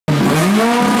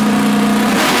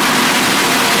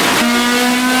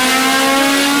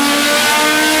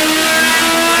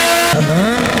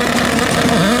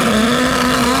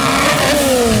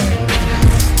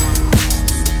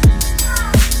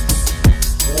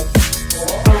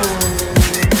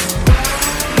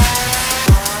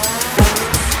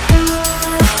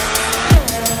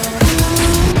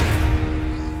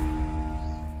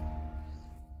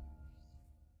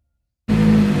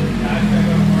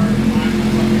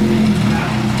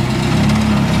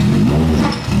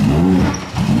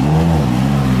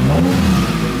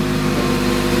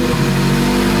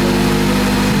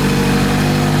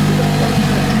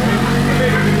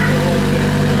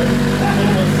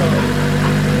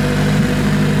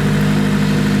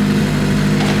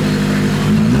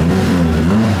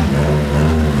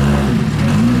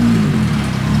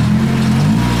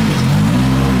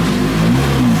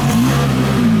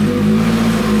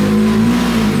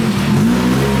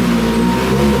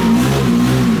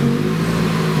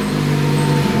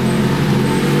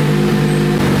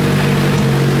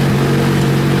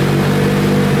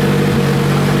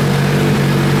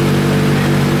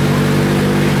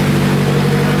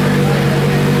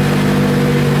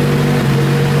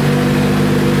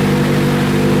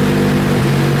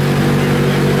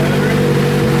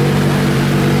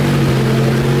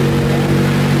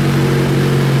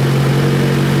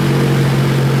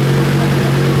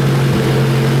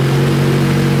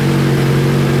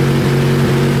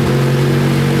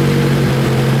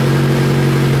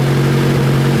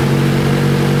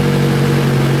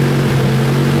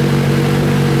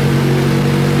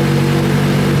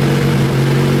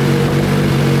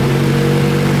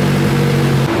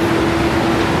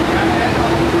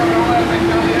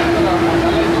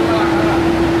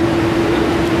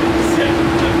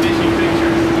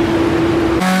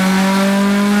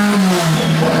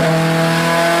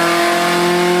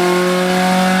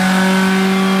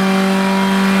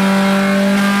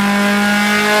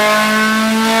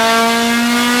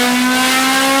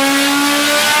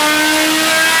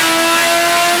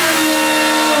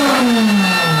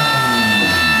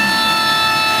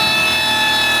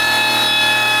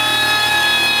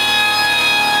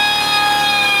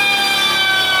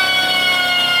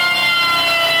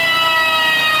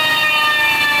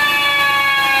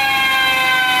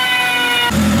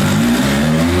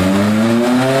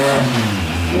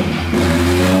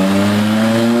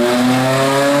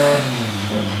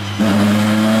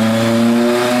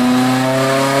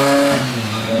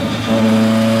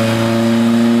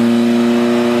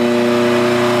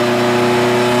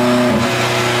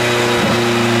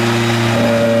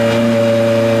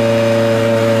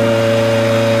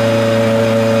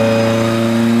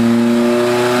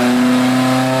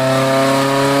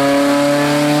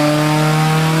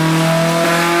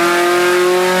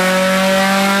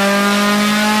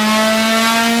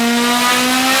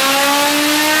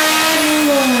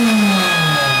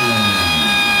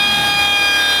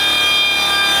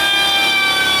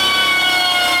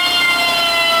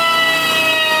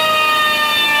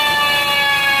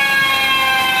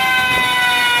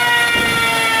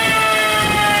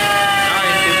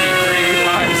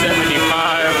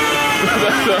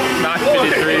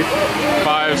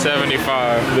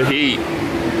575. The heat.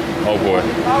 Oh boy.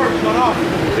 Power's gone off.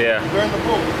 Yeah. They're in the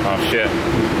pool. Oh shit.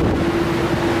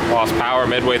 Lost power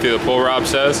midway through the pool, Rob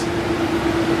says.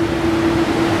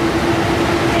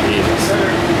 Jesus.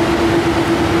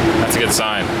 That's a good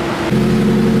sign.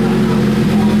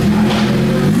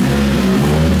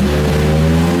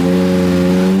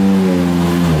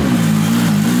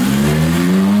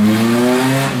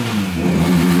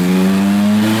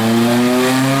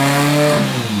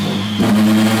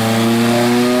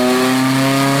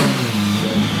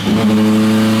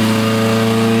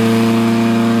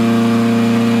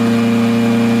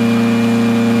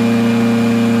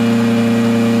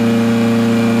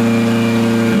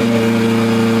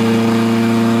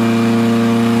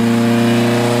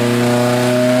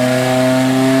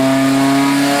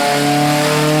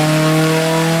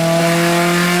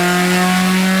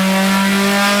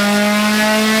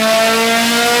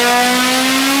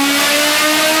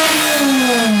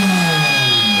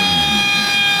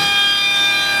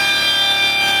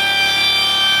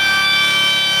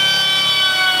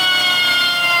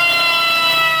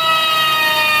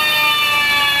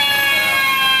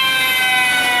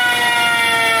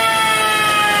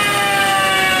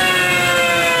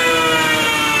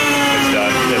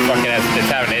 It's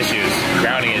having issues,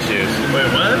 grounding issues. Wait,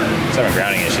 what? It's having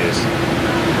grounding issues.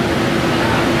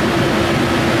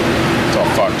 It's all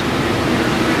fucked.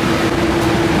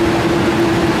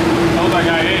 Told that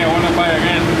guy, hey, I want to play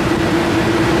again.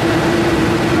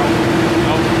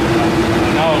 Nope.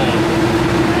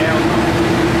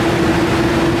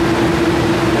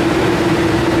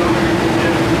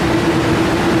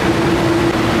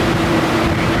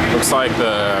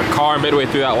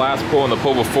 through that last pull, and the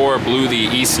pull before blew the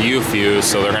ECU fuse,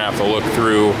 so they're gonna have to look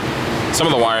through some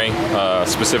of the wiring.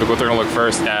 Specifically, what they're gonna look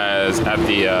first as at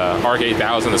the ARC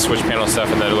 8000, the switch panel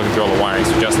stuff, and then they're looking through all the wiring.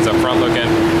 So Justin's up front looking,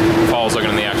 Paul's looking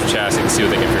in the actual chassis to see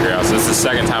what they can figure out. So this is the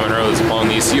second time in a row that's blown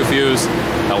the ECU fuse.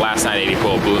 The last 980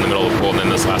 pull blew in the middle of the pull, and then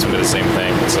this last one did the same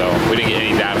thing. So we didn't get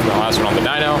any data from the last one on the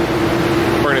dyno.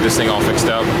 We're gonna get this thing all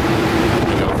fixed up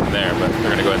and go from there, but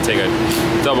they're gonna go ahead and take a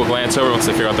double glance over. Once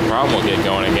they figure out the problem, we'll get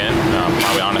going again.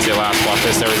 Probably honestly the last swap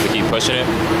piston to keep pushing it.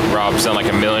 Rob's done like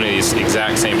a million of these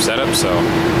exact same setups, so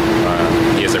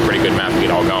he has a pretty good map to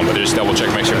get all going. But just double check,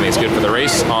 make sure everything's good for the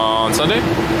race on Sunday.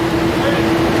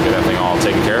 Get that thing all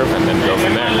taken care of, and then go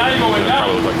from there. It'll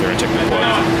probably look like they're gonna check the plugs.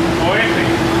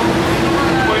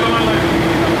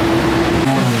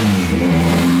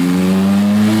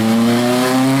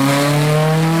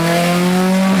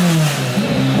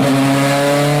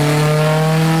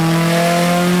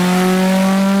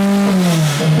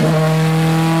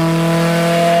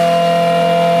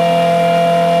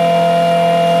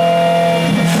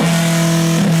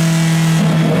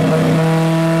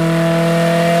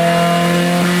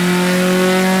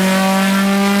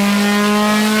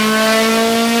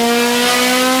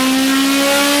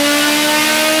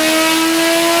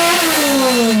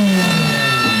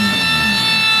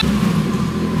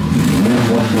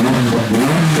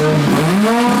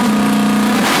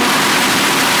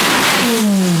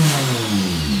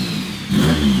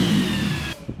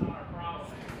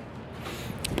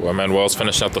 Manuel's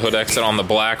finishing up the hood exit on the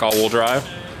black all-wheel drive.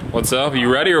 What's up?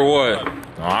 You ready or what?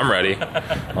 Oh, I'm ready.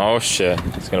 Oh shit!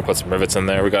 He's gonna put some rivets in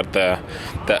there. We got that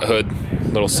hood,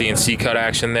 little CNC cut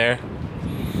action there.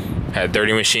 Had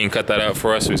Dirty Machine cut that out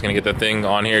for us, so he's gonna get that thing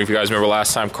on here. If you guys remember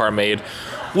last time, car made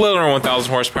a little under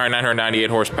 1,000 horsepower, 998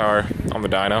 horsepower on the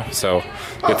dyno. So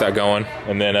get that going,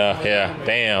 and then yeah,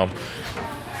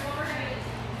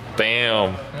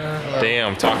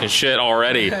 damn, talking shit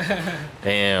already.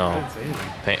 Damn.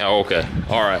 Oh, okay.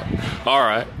 All right.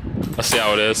 Let's see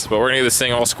how it is. But we're gonna get this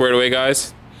thing all squared away,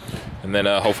 guys, and then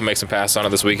hopefully make some passes on it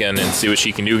this weekend and see what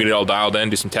she can do. Get it all dialed in,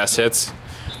 do some test hits,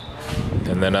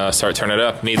 and then start turning it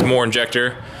up. Needs more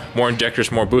injectors, more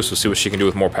boost. We'll see what she can do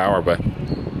with more power, but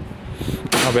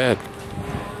not bad.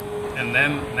 And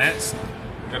then next,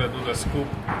 gotta do the scoop.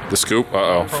 The scoop?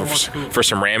 For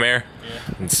some ram air.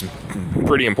 Yeah. It's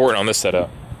pretty important on this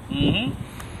setup. Mm-hmm.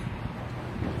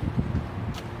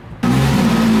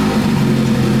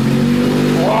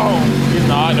 Whoa! He's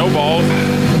not. No balls.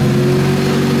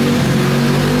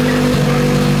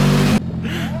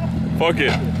 Fuck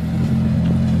it.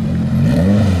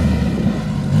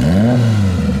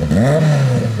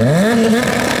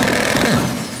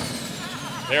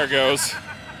 There it goes.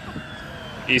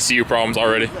 ECU problems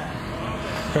already.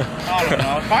 I don't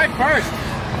know. Fight first.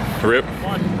 Rip.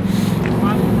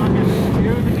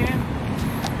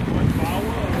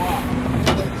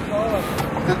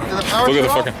 Look at the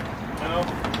fucking. No.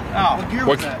 Oh, what gear was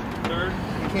What? that? Third.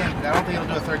 You can't. I don't think it'll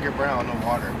do a third gear brown. No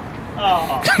water.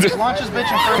 Oh. Just launch this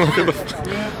bitch in first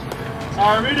gear.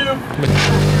 Sorry, me too.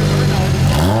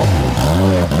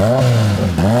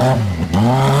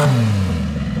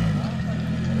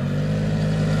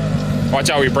 Watch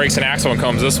out, he brakes an axle and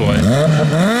comes this way.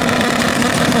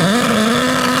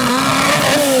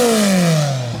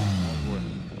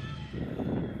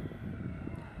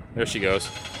 There she goes.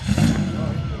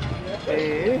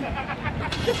 Hey.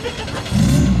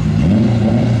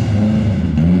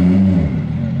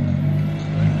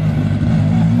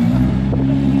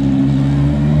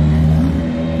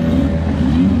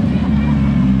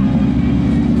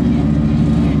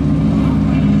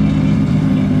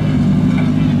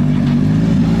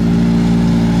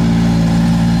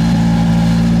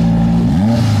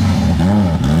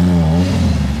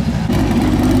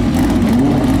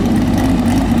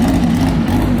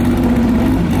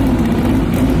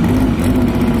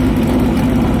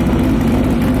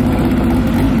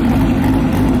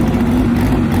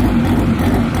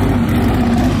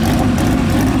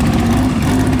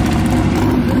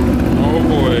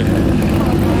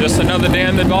 Another day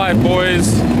in the life,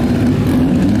 boys.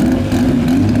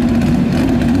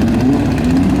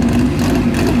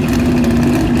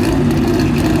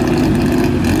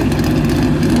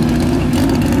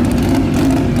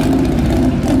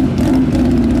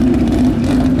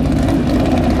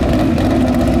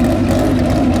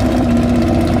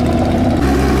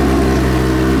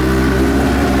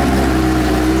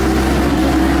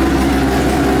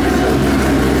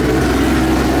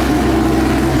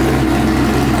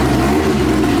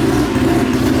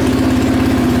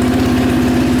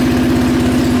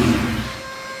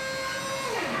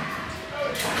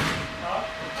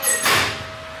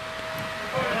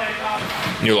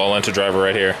 Hunter driver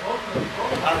right here.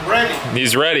 I'm ready.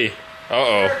 He's ready.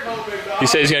 Uh-oh. He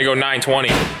said he's gonna go 920.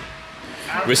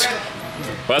 Well,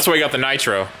 that's why we got the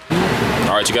nitro.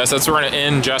 All right, you guys, that's where we're gonna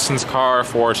end Justin's car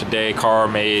for today. Car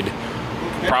made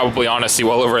probably, honestly,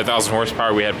 well over 1,000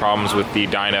 horsepower. We had problems with the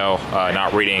dyno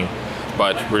not reading,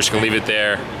 but we're just gonna leave it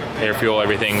there. Air fuel,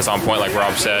 everything's on point like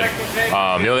Rob said. The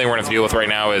only thing we're gonna have to deal with right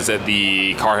now is that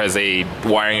the car has a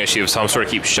wiring issue of some sort,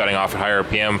 keeps shutting off at higher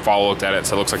RPM. Follow looked at it,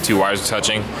 so it looks like 2 wires are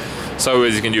touching. So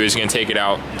what you can do is you can take it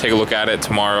out, take a look at it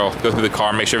tomorrow, go through the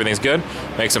car, make sure everything's good,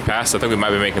 make some passes. I think we might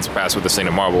be making some passes with this thing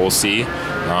tomorrow, but we'll see.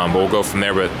 But we'll go from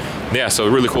there. But yeah, so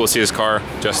really cool to see this car.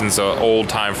 Justin's an old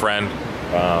time friend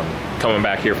coming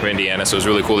back here from Indiana, so it was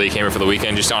really cool that he came here for the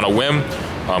weekend just on a whim.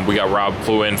 We got Rob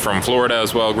flew in from Florida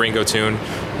as well, Gringo Tune,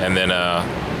 and then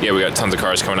yeah, we got tons of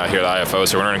cars coming out here at the IFO,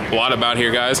 so we're learning a lot about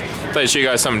here, guys. I thought I'd show you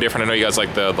guys something different. I know you guys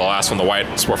like the last one, the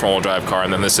white sport front-wheel drive car,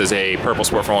 and then this is a purple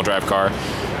sport front-wheel drive car.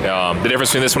 The difference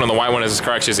between this one and the white one is this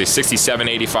car actually has a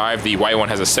 6785. The white one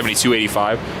has a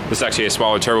 7285. This is actually a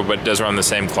smaller turbo, but it does run the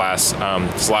same class.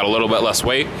 It's a little bit less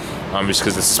weight, just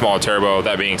because it's a smaller turbo.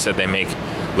 That being said, they make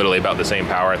literally about the same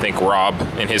power. I think Rob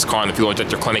in his car in the fuel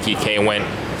injector clinic he went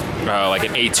like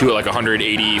an 8.2 at like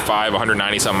 185,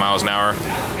 190 something miles an hour,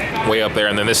 way up there.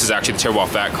 And then this is actually the turbo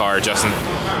off that car.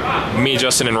 Me,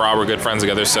 Justin, and Rob are good friends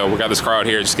together, so we got this car out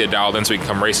here just get dialed in so we can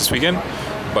come race this weekend.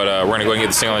 But we're gonna go and get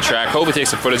this thing on the track. Hopefully take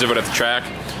some footage of it at the track.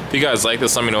 If you guys like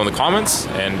this, let me know in the comments,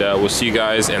 and we'll see you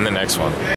guys in the next one.